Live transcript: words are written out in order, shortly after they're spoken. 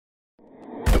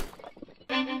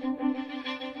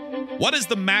What is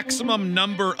the maximum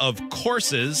number of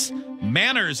courses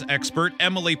manners expert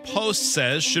Emily Post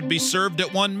says should be served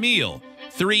at one meal?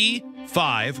 3,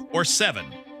 5, or 7?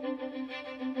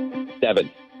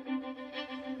 7.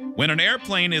 When an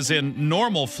airplane is in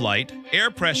normal flight, air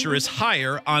pressure is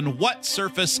higher on what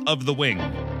surface of the wing?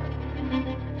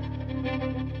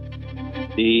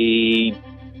 The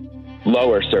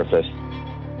lower surface.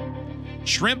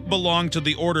 Shrimp belong to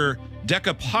the order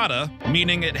Decapoda,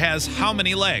 meaning it has how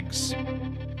many legs?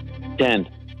 10.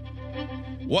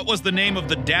 What was the name of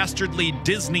the dastardly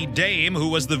Disney dame who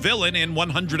was the villain in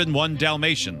 101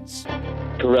 Dalmatians?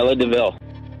 Cruella de Vil.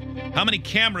 How many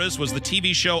cameras was the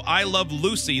TV show I Love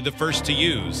Lucy the first to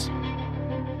use?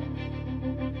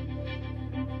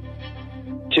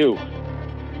 2.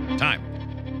 Time.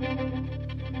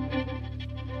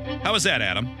 How was that,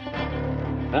 Adam?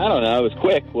 I don't know. It was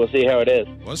quick. We'll see how it is.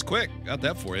 Was quick. Got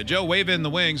that for you. Joe, wave in the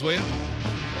wings, will you?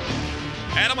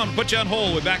 Adam, I'm going to put you on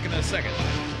hold. We'll be back in a second.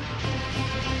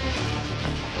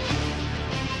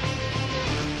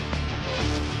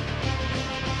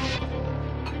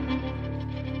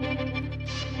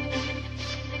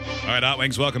 All right, Hot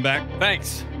Wings, welcome back.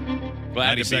 Thanks. Glad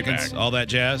 90 to seconds, be back. all that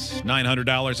jazz.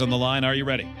 $900 on the line. Are you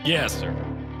ready? Yes, sir.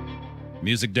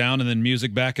 Music down and then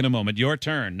music back in a moment. Your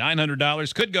turn.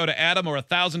 $900 could go to Adam or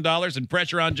 $1,000 and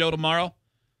pressure on Joe tomorrow.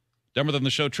 Dumber Than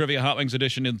the Show Trivia Hot Wings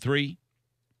edition in 3,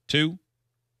 2,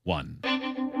 1.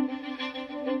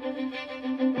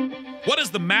 What is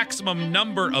the maximum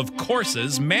number of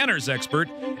courses manners expert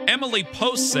Emily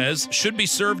Post says should be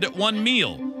served at one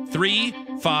meal? 3,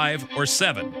 5, or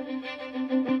 7?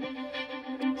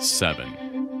 7.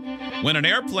 When an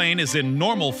airplane is in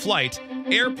normal flight,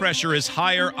 air pressure is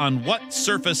higher on what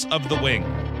surface of the wing?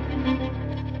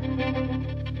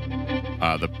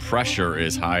 The pressure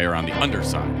is higher on the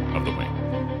underside of the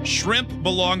wing. Shrimp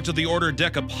belong to the order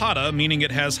Decapoda, meaning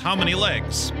it has how many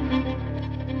legs?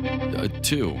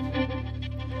 2.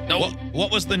 No.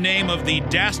 What was the name of the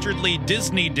dastardly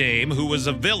Disney dame who was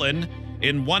a villain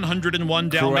in 101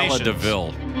 Dalmatians? Cruella de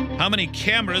Vil. How many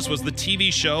cameras was the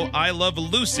TV show I Love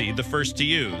Lucy the first to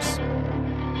use?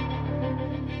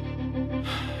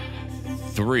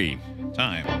 3.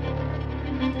 Time.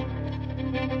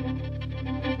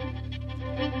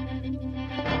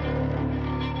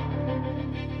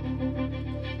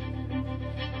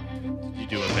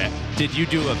 Did you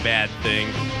do a bad thing?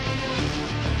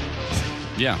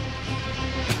 Yeah.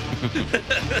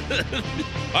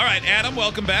 All right, Adam,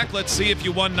 welcome back. Let's see if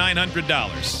you won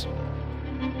 $900.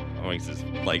 Owings is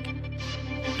like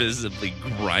visibly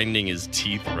grinding his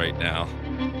teeth right now.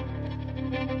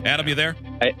 Adam, you there?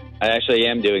 I actually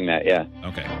am doing that, yeah.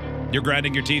 Okay. You're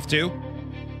grinding your teeth too?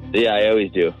 Yeah, I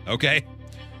always do. Okay.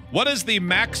 What is the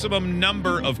maximum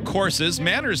number of courses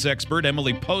manners expert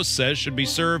Emily Post says should be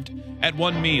served at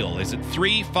one meal? Is it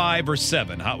 3, 5, or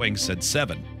 7? Hot Wings said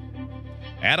 7.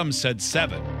 Adam said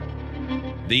 7.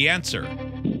 The answer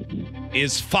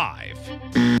is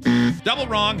 5. Double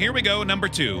wrong. Here we go. Number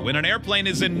 2. When an airplane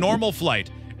is in normal flight,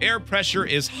 air pressure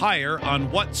is higher on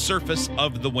what surface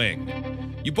of the wing?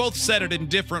 You both said it in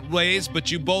different ways,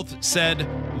 but you both said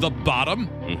the bottom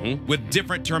with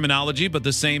different terminology, but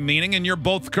the same meaning, and you're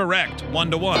both correct.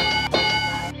 1-1.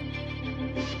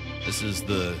 This is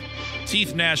the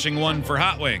teeth-gnashing one for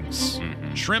Hot Wings.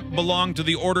 Shrimp belong to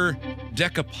the order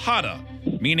Decapoda,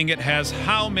 meaning it has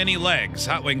how many legs?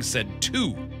 Hot Wings said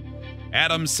 2.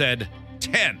 Adam said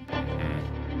 10.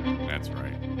 That's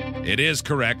right. It is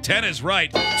correct. 10 is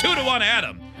right. 2-1,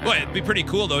 Adam. Boy, it'd be pretty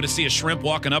cool, though, to see a shrimp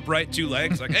walking upright, 2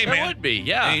 legs. Like, hey, man. It would be,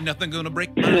 yeah. Ain't nothing going to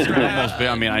break my stride.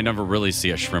 I mean, I never really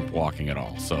see a shrimp walking at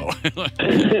all, so. But,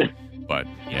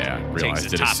 yeah, I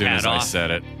realized it as soon as I said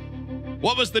it.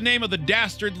 What was the name of the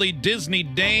dastardly Disney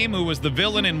dame who was the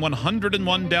villain in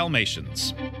 101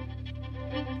 Dalmatians?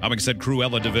 Alex said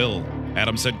Cruella de Vil.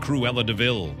 Adam said Cruella de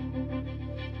Vil.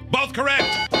 Both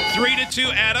correct.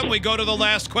 3-2, Adam. We go to the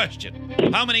last question.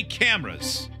 How many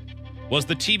cameras was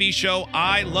the TV show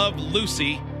I Love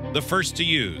Lucy the first to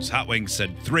use? Hot Wings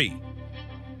said 3.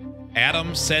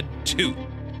 Adam said 2.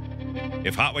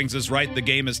 If Hot Wings is right, the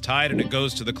game is tied and it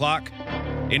goes to the clock.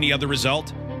 Any other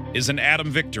result is an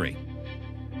Adam victory.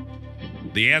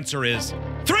 The answer is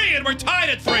 3, and we're tied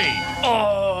at 3.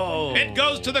 Oh! It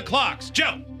goes to the clocks.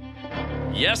 Joe.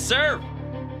 Yes, sir.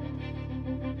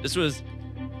 This was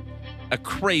a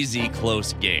crazy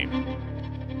close game.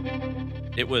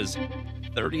 It was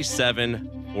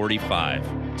 37-45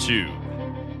 to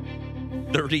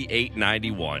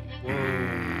 38-91.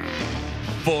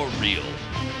 For real.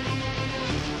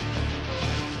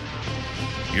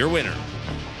 Your winner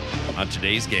on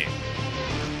today's game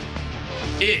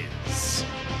is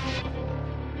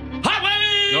Hot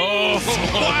Wings! Oh,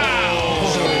 Wow.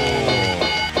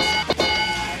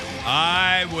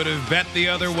 I would have bet the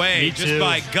other way, Me just too.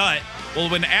 by gut. Well,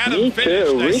 when Adam Me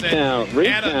finished, too. I said,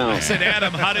 Recount. I said,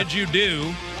 Adam, how did you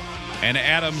do? And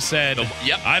Adam said,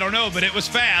 Yep. I don't know, but it was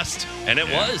fast. And it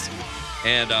was.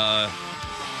 And,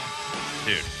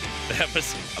 dude, that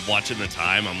was, I'm watching the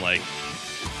time. I'm like,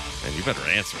 man, you better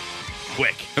answer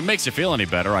quick. If it makes you feel any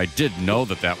better, I did know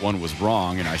that one was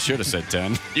wrong, and I should have said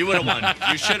 10. You would have won.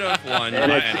 You should have won. And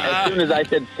as soon as I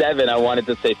said 7, I wanted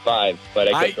to say 5,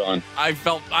 but I kept going.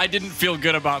 I didn't feel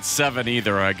good about 7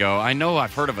 either. I know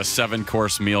I've heard of a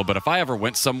 7-course meal, but if I ever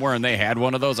went somewhere and they had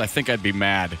one of those, I think I'd be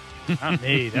mad. Not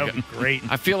me. That would be great.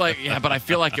 I feel like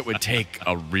it would take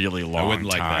a really long wouldn't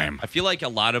like that. time. I feel like a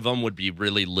lot of them would be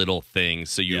really little things,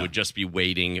 so you would just be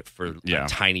waiting for a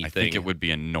tiny I thing. think it would be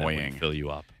that would annoying. fill you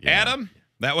up. Yeah. Adam,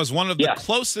 that was one of the Yeah.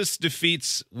 closest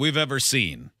defeats we've ever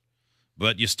seen.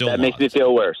 But you still That lost. makes me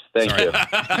feel worse. Thank you.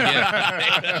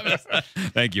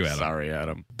 Thank you, Adam. Sorry,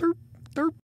 Adam.